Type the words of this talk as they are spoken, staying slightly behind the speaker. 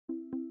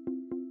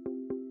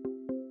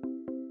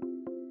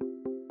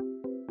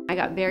I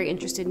got very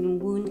interested in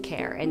wound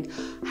care and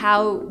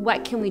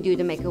what can we do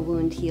to make a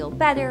wound heal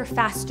better,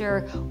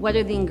 faster? What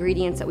are the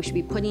ingredients that we should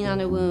be putting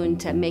on a wound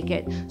to make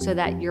it so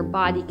that your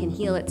body can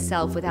heal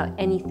itself without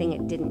anything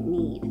it didn't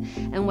need?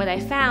 And what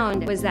I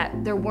found was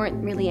that there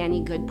weren't really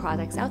any good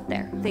products out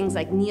there. Things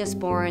like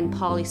Neosporin,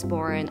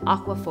 Polysporin,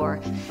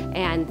 Aquaphor,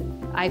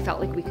 and I felt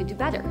like we could do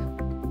better.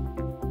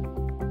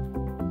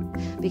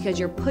 Because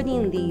you're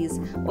putting these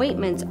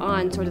ointments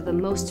on sort of the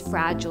most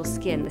fragile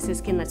skin. This is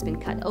skin that's been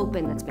cut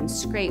open, that's been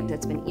scraped,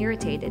 that's been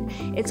irritated.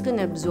 It's going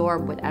to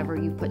absorb whatever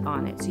you put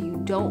on it, so you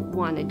don't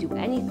want to do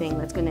anything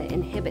that's going to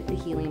inhibit the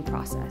healing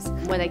process.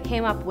 What I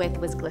came up with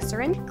was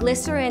glycerin.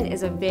 Glycerin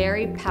is a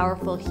very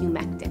powerful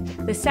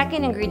humectant. The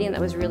second ingredient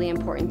that was really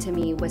important to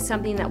me was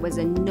something that was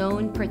a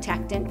known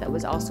protectant that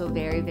was also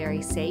very,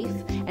 very safe,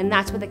 and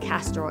that's what the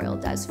castor oil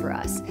does for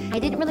us. I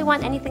didn't really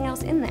want anything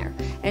else in there,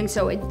 and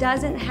so it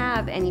doesn't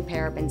have any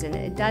parabens in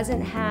it. It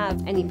doesn't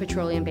have any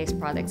petroleum-based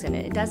products in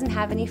it. It doesn't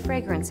have any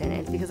fragrance in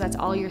it, because that's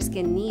all your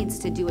skin needs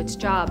to do its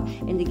job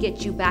and to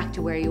get you back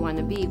to where you want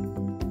to be.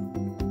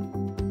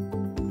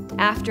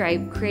 After I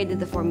created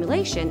the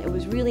formulation, it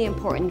was really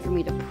important for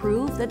me to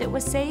prove that it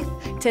was safe,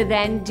 to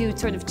then do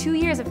sort of 2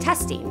 years of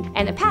testing.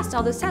 And it passed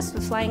all those tests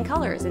with flying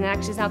colors, and it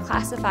actually is now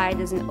classified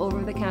as an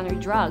over-the-counter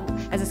drug,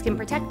 as a skin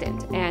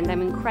protectant, and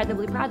I'm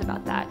incredibly proud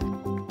about that.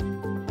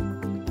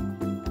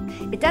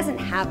 It doesn't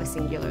have a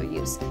singular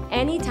use.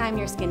 Anytime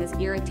your skin is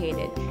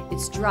irritated,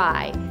 it's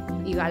dry,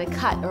 you got a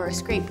cut or a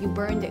scrape, you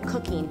burned it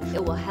cooking,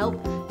 it will help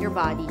your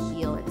body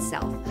heal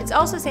itself. It's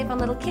also safe on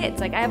little kids.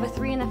 Like, I have a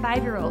 3- and a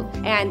 5-year-old,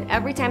 and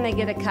every time they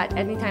get a cut,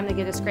 anytime they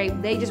get a scrape,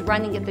 they just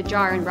run and get the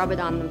jar and rub it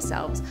on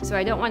themselves. So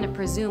I don't want to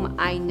presume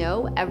I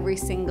know every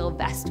single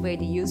best way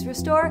to use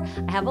Restore.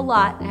 I have a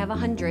lot, I have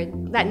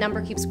 100. That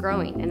number keeps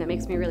growing, and it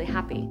makes me really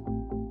happy.